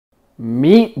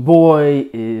Meat Boy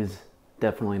is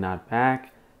definitely not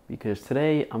back because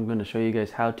today I'm going to show you guys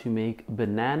how to make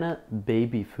banana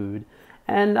baby food.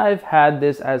 And I've had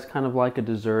this as kind of like a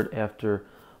dessert after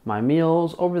my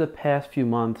meals over the past few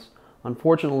months.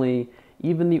 Unfortunately,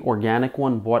 even the organic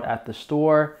one bought at the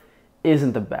store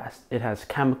isn't the best. It has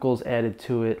chemicals added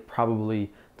to it, probably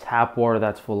tap water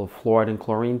that's full of fluoride and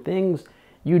chlorine, things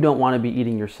you don't want to be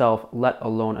eating yourself, let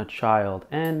alone a child.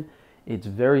 And it's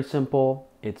very simple.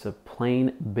 It's a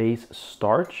plain base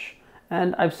starch.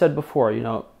 And I've said before,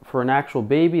 for an actual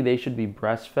baby, they should be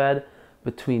breastfed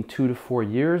between 2 to 4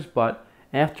 years. But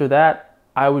after that,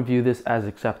 I would view this as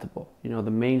acceptable. The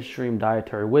mainstream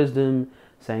dietary wisdom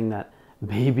saying that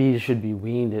babies should be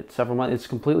weaned at several months, it's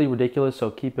completely ridiculous.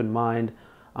 So keep in mind,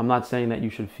 I'm not saying that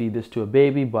you should feed this to a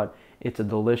baby, but it's a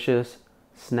delicious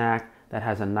snack that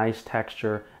has a nice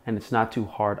texture and it's not too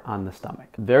hard on the stomach.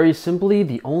 Very simply,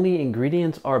 the only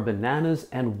ingredients are bananas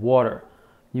and water.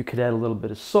 You could add a little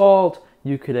bit of salt,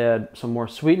 you could add some more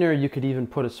sweetener, you could even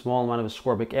put a small amount of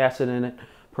ascorbic acid in it,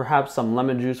 perhaps some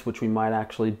lemon juice, which we might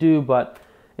actually do, but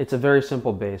it's a very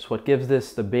simple base. What gives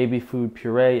this the baby food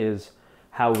puree is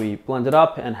how we blend it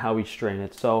up and how we strain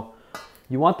it. So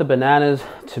you want the bananas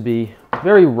to be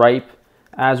very ripe,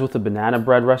 as with the banana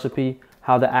bread recipe.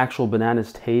 How the actual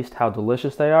bananas taste, how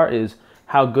delicious they are, is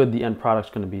how good the end product's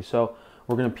going to be. So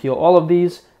we're going to peel all of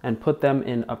these and put them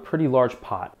in a pretty large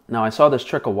pot. Now, I saw this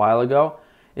trick a while ago.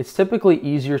 It's typically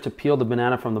easier to peel the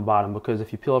banana from the bottom because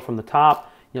if you peel it from the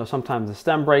top, sometimes the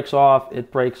stem breaks off,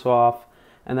 it breaks off,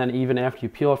 and then even after you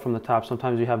peel it from the top,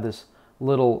 sometimes you have this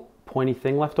little pointy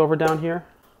thing left over down here.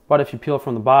 But if you peel it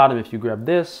from the bottom, if you grab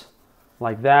this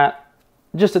like that,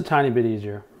 just a tiny bit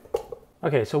easier.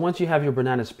 Okay, so once you have your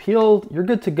bananas peeled, you're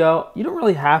good to go. You don't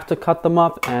really have to cut them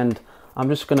up, and I'm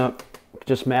just gonna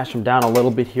mash them down a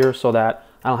little bit here so that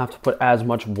I don't have to put as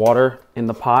much water in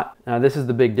the pot. Now this is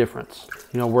the big difference.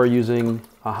 We're using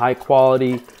a high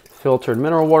quality filtered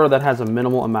mineral water that has a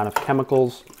minimal amount of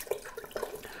chemicals,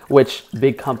 which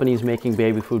big companies making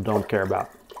baby food don't care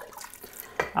about.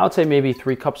 I would say maybe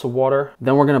 3 cups of water.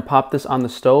 Then we're gonna pop this on the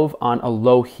stove on a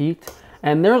low heat.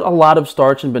 And there's a lot of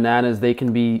starch in bananas. They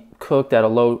can be cooked at a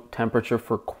low temperature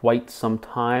for quite some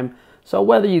time. So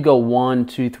whether you go 1,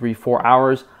 2, 3, 4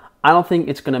 hours, I don't think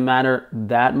it's going to matter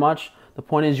that much. The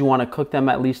point is you want to cook them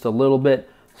at least a little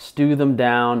bit, stew them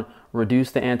down,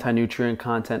 reduce the anti-nutrient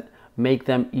content, make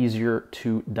them easier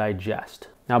to digest.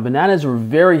 Now bananas are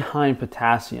very high in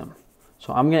potassium.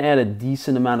 So I'm going to add a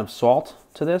decent amount of salt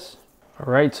to this.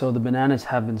 All right, so the bananas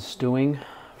have been stewing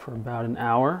for about an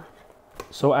hour.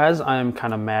 So as I'm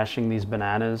kind of mashing these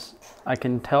bananas, I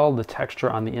can tell the texture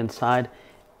on the inside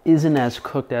isn't as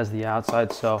cooked as the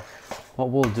outside. So what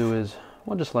we'll do is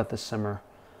we'll just let this simmer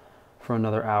for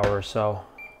another hour or so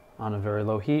on a very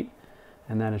low heat,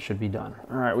 and then it should be done.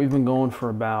 All right, we've been going for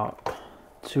about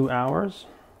 2 hours,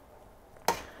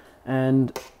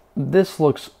 and this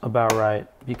looks about right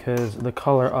because the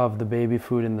color of the baby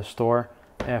food in the store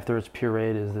after it's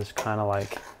pureed is this kind of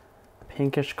like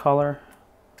pinkish color.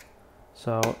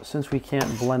 So since we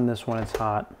can't blend this when it's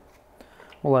hot,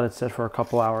 we'll let it sit for a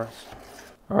couple hours.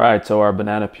 All right, so our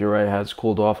banana puree has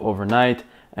cooled off overnight,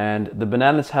 and the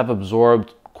bananas have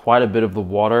absorbed quite a bit of the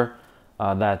water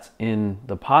that's in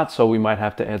the pot, so we might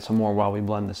have to add some more while we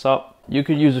blend this up. You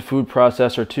could use a food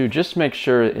processor too. Just make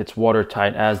sure it's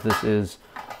watertight, as this is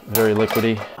very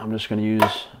liquidy. I'm just gonna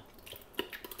use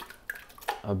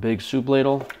a big soup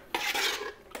ladle.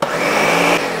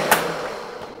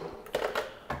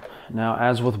 Now,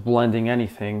 as with blending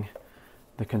anything,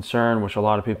 the concern, which a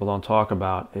lot of people don't talk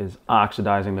about, is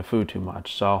oxidizing the food too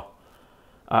much. So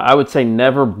I would say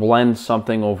never blend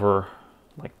something over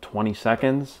like 20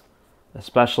 seconds,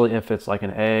 especially if it's like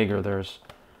an egg or there's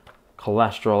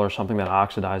cholesterol or something that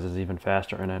oxidizes even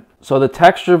faster in it. So the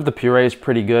texture of the puree is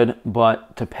pretty good,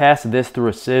 but to pass this through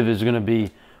a sieve is going to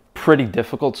be pretty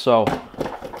difficult. So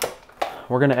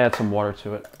we're going to add some water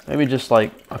to it. Maybe just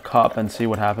like a cup and see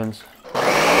what happens.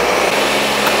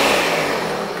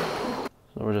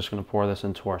 So we're just going to pour this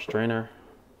into our strainer.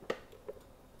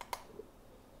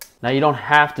 Now you don't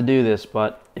have to do this,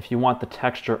 but if you want the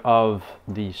texture of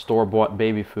the store-bought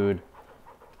baby food,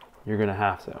 you're going to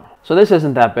have to. So this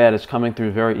isn't that bad. It's coming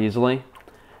through very easily.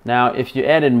 Now if you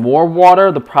added more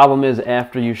water, the problem is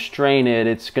after you strain it,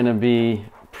 it's going to be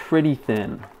pretty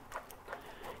thin.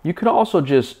 You could also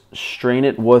just strain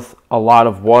it with a lot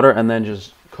of water and then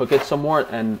just cook it some more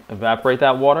and evaporate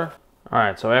that water. All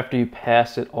right, so after you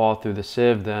pass it all through the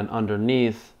sieve, then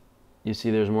underneath, you see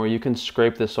there's more. You can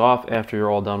scrape this off after you're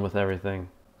all done with everything.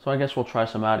 So I guess we'll try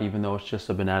some out even though it's just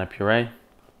a banana puree.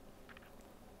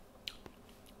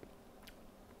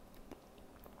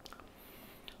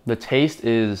 The taste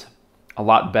is a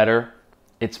lot better.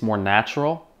 It's more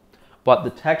natural, but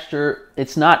the texture,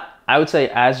 it's not, I would say,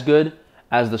 as good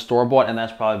as the store-bought, and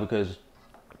that's probably because,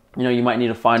 you know, you might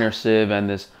need a finer sieve and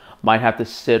this might have to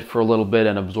sit for a little bit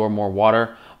and absorb more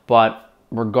water. But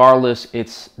regardless,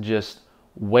 it's just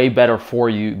way better for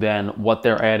you than what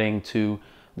they're adding to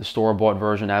the store-bought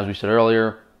version. As we said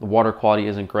earlier, the water quality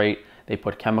isn't great. They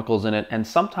put chemicals in it, and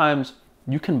sometimes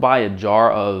you can buy a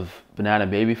jar of banana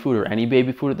baby food or any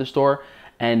baby food at the store,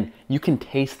 and you can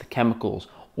taste the chemicals,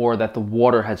 or that the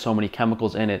water had so many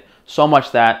chemicals in it, so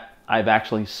much that I've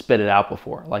actually spit it out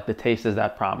before. Like, the taste is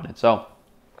that prominent. So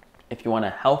if you want a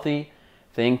healthy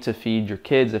thing to feed your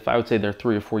kids, if I would say they're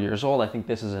 3 or 4 years old, I think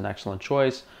this is an excellent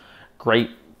choice.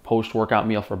 Great post-workout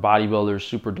meal for bodybuilders,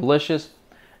 super delicious.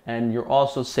 And you're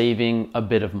also saving a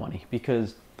bit of money,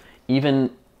 because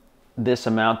even this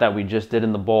amount that we just did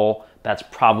in the bowl, that's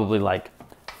probably like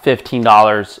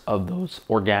 $15 of those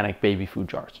organic baby food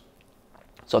jars.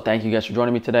 So thank you guys for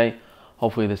joining me today.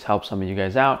 Hopefully this helps some of you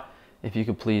guys out. If you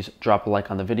could please drop a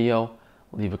like on the video,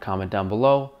 leave a comment down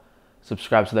below,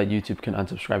 subscribe so that YouTube can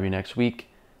unsubscribe you next week,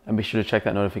 and be sure to check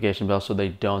that notification bell so they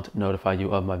don't notify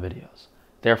you of my videos.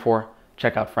 Therefore,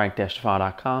 check out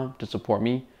frank-tufano.com to support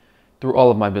me through all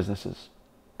of my businesses.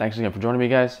 Thanks again for joining me,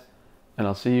 guys, and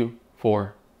I'll see you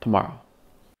for tomorrow.